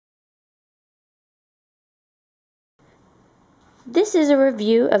This is a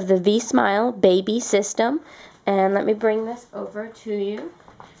review of the V.Smile baby system, and let me bring this over to you.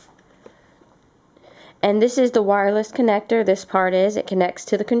 And this is the wireless connector. This part is, it connects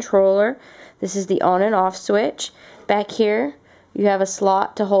to the controller. This is the on and off switch. Back here you have a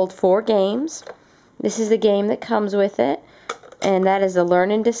slot to hold 4 games. This is the game that comes with it, and that is the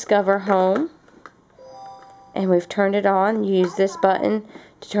Learn and Discover Home. And we've turned it on. You use this button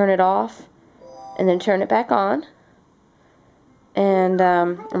to turn it off and then turn it back on. And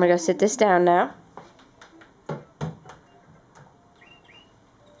I'm going to go sit this down now.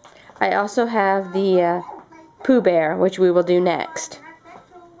 I also have the Pooh Bear, which we will do next.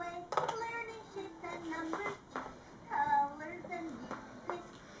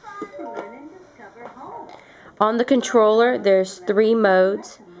 On the controller, there's 3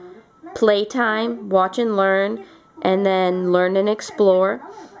 modes: Playtime, Watch and Learn, and then Learn and Explore.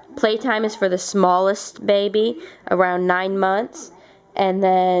 Playtime is for the smallest baby, around 9 months, and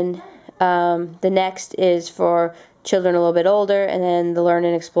then the next is for children a little bit older, and then the Learn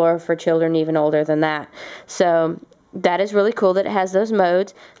and Explore for children even older than that. So that is really cool that it has those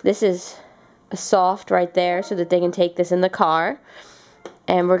modes. This is a soft right there so that they can take this in the car.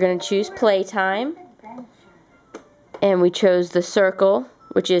 And we're going to choose Playtime. And we chose the circle,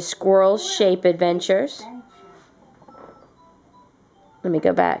 which is Squirrel's Shape Adventures. Let me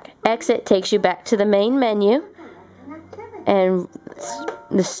go back. Exit takes you back to the main menu, and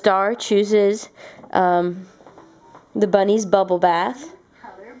the star chooses the bunny's bubble bath.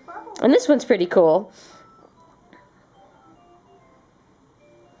 And this one's pretty cool.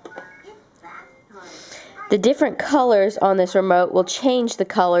 The different colors on this remote will change the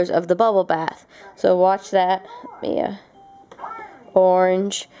colors of the bubble bath. So watch that. Yeah.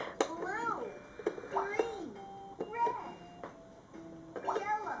 Orange.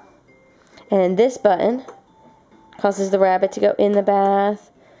 And this button causes the rabbit to go in the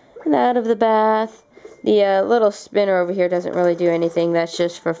bath and out of the bath. The little spinner over here doesn't really do anything. That's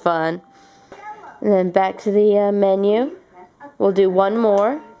just for fun. And then back to the menu. We'll do one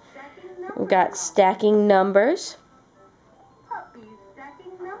more. We've got stacking numbers.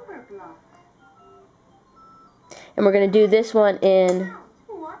 And we're going to do this one in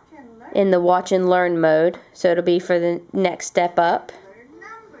the watch and learn mode. So it'll be for the next step up.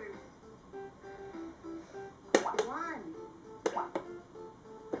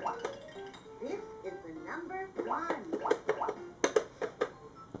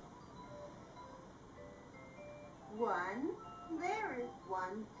 There is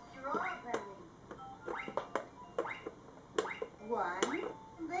one strawberry.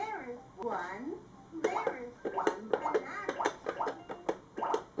 There is one banana.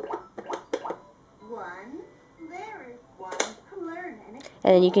 There is one learn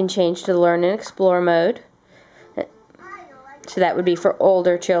and then you can change to Learn and Explore mode. So that would be for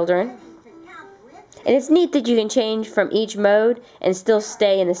older children. And it's neat that you can change from each mode and still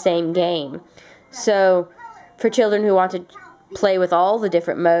stay in the same game. So for children who want to play with all the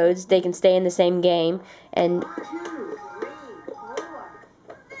different modes, they can stay in the same game. And 1, 2, 3, 4.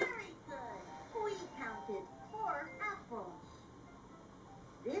 Very good. We counted 4 apples.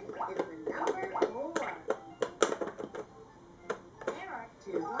 This is the number 4. There are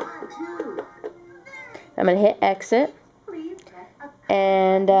 2. I'm going to hit exit.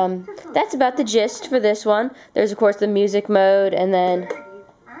 And that's about the gist for this one. There's of course the music mode, and then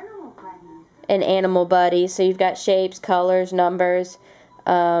an animal buddy. So you've got shapes, colors, numbers.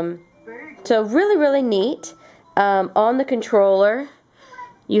 So really, really neat. On the controller,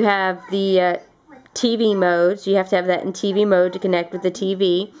 you have the TV mode. So you have to have that in TV mode to connect with the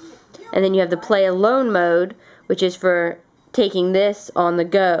TV. And then you have the play alone mode, which is for taking this on the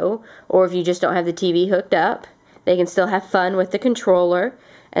go, or if you just don't have the TV hooked up, they can still have fun with the controller.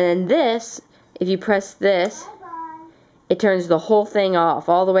 And then this, if you press this, it turns the whole thing off,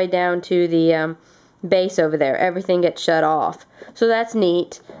 all the way down to the base over there. Everything gets shut off. So that's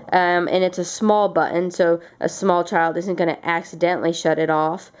neat. And it's a small button, so a small child isn't going to accidentally shut it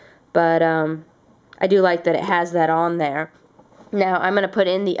off. But I do like that it has that on there. Now I'm going to put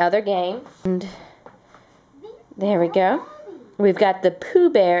in the other game. And there we go. We've got the Pooh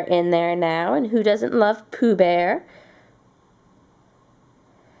Bear in there now, and who doesn't love Pooh Bear?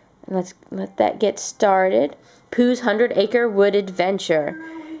 And let's let that get started. Pooh's 100-Acre Wood Adventure.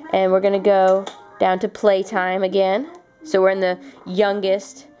 And we're going to go down to Playtime again. So we're in the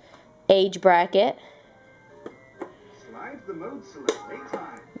youngest age bracket.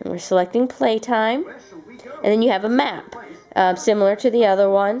 And we're selecting Playtime. And then you have a map, similar to the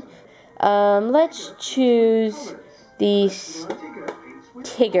other one. Let's choose the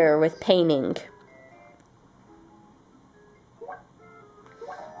Tigger with painting.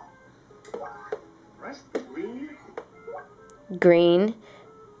 green,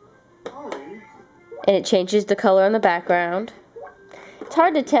 and it changes the color on the background. It's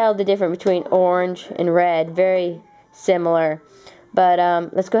hard to tell the difference between orange and red, very similar. But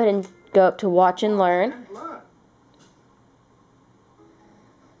let's go ahead and go up to watch and learn.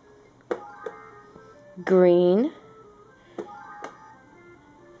 Green.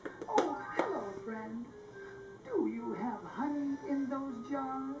 Oh, hello, friend. Do you have honey in those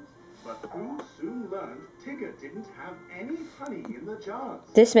jars? But Pooh soon learned Tigger didn't have any honey in the jars.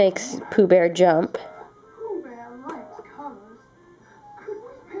 This makes Pooh Bear jump. Pooh Bear likes colors. Could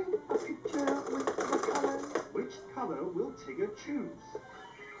we paint a picture with the colors? Which color will Tigger choose?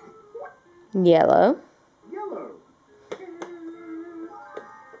 Yellow. Yellow.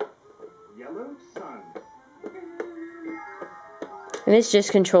 Yellow sun. And this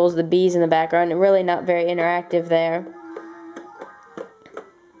just controls the bees in the background, and really not very interactive there.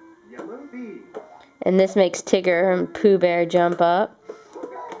 Yellow bee. And this makes Tigger and Pooh Bear jump up.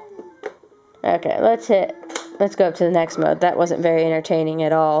 Okay, let's go up to the next mode. That wasn't very entertaining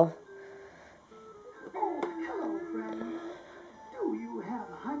at all. Oh, hello, friend. Do you have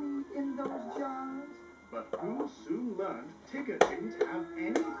honey in those jars? But Pooh soon learned Tigger didn't have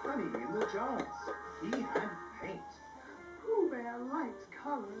any honey in the jars. He had paint. Pooh Bear likes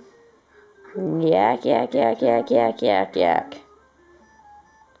colors. Yak, yak, yak, yak, yak, yak, yak.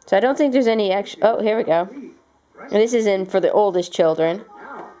 So I don't think there's any extra. Oh, here we go. And this is in for the oldest children.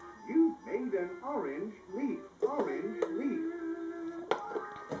 Now, you've made an orange leaf. Orange leaf.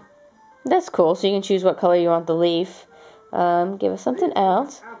 That's cool. So you can choose what color you want the leaf. Give us something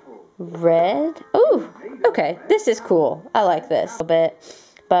else. Apple. Red. Ooh, okay. This is cool. I like this a bit.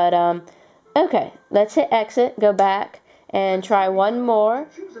 But, okay. Let's hit exit, go back, and try one more.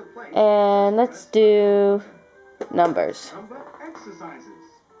 Choose a place. And let's do numbers. Number exercises.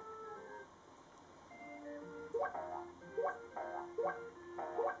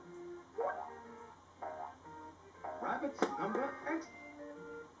 Rabbit's number X.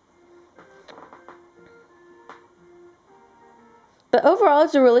 But overall,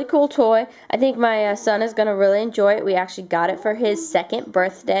 it's a really cool toy. I think my son is going to really enjoy it. We actually got it for his 2nd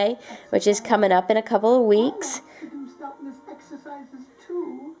birthday, which is coming up in a couple of weeks. To do stop-miss exercises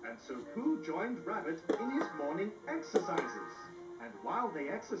too. And so Pooh joined Rabbit in his morning exercises. And while they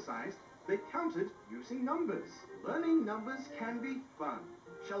exercised, they counted using numbers. Learning numbers can be fun.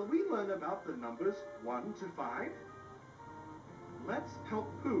 Shall we learn about the numbers 1 to 5? Let's help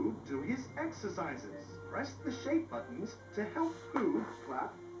Pooh do his exercises. Press the shape buttons to help Pooh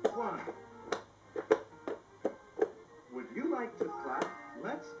clap 1. Would you like to clap?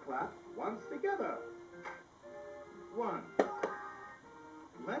 Let's clap once together. 1.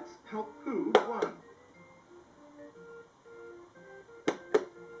 Let's help Pooh 1.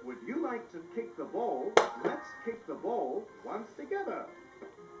 Would you like to kick the ball? Let's kick the ball once together.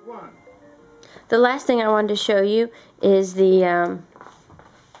 1. The last thing I wanted to show you is the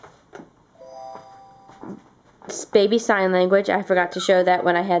baby sign language. I forgot to show that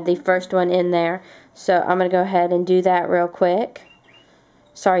when I had the first one in there. So I'm going to go ahead and do that real quick.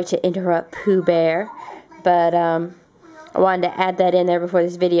 Sorry to interrupt Pooh Bear, but I wanted to add that in there before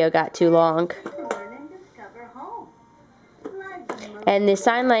this video got too long. And the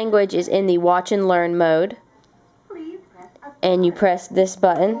sign language is in the watch and learn mode. And you press this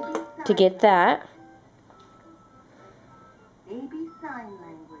button to get that. Baby sign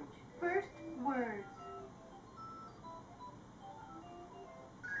language. First words.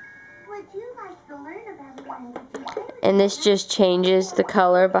 Would you like to learn about languages? And this just changes the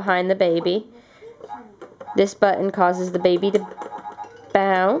color behind the baby. This button causes the baby to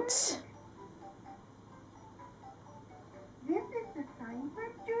bounce. This is the sign for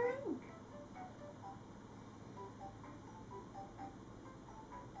drink.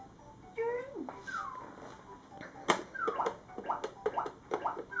 Drink.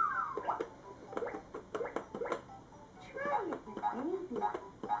 Try it with baby.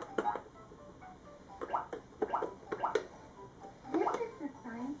 This is the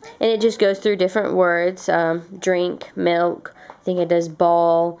sign for And it just goes through different words. Drink, milk, I think it does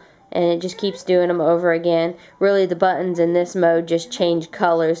ball, and it just keeps doing them over again. Really, the buttons in this mode just change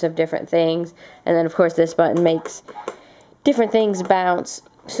colors of different things. And then, of course, this button makes different things bounce.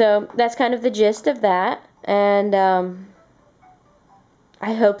 So that's kind of the gist of that. And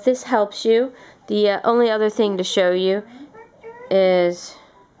I hope this helps you. The only other thing to show you is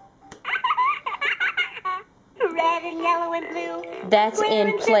Red and yellow and blue. that's Square in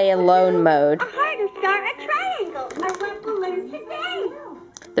and play circle, alone mode. A heart, a star, a triangle. I want to learn today.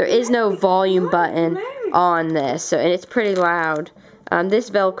 There is no volume button on this, so and it's pretty loud. This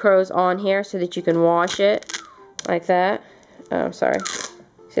Velcro's on here so that you can wash it like that. Oh, sorry.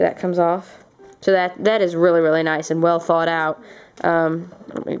 See, that comes off. So that is really, really nice and well thought out.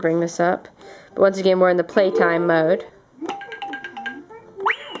 Let me bring this up. But once again, we're in the playtime mode.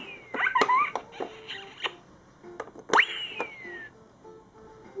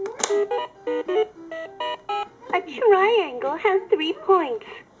 A triangle has 3 points.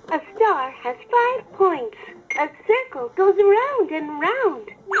 A star has 5 points. A circle goes round and round.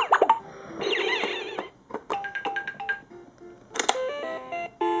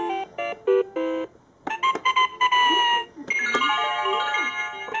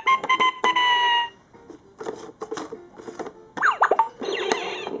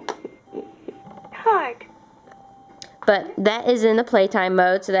 Heart. But that is in the playtime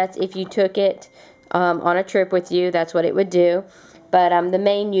mode, so that's if you took it on a trip with you, that's what it would do. But the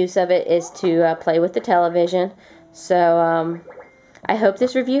main use of it is to play with the television. So I hope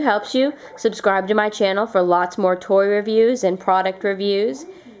this review helps you. Subscribe to my channel for lots more toy reviews and product reviews.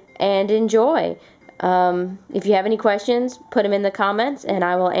 And enjoy. If you have any questions, put them in the comments and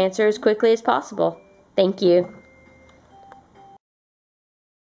I will answer as quickly as possible. Thank you.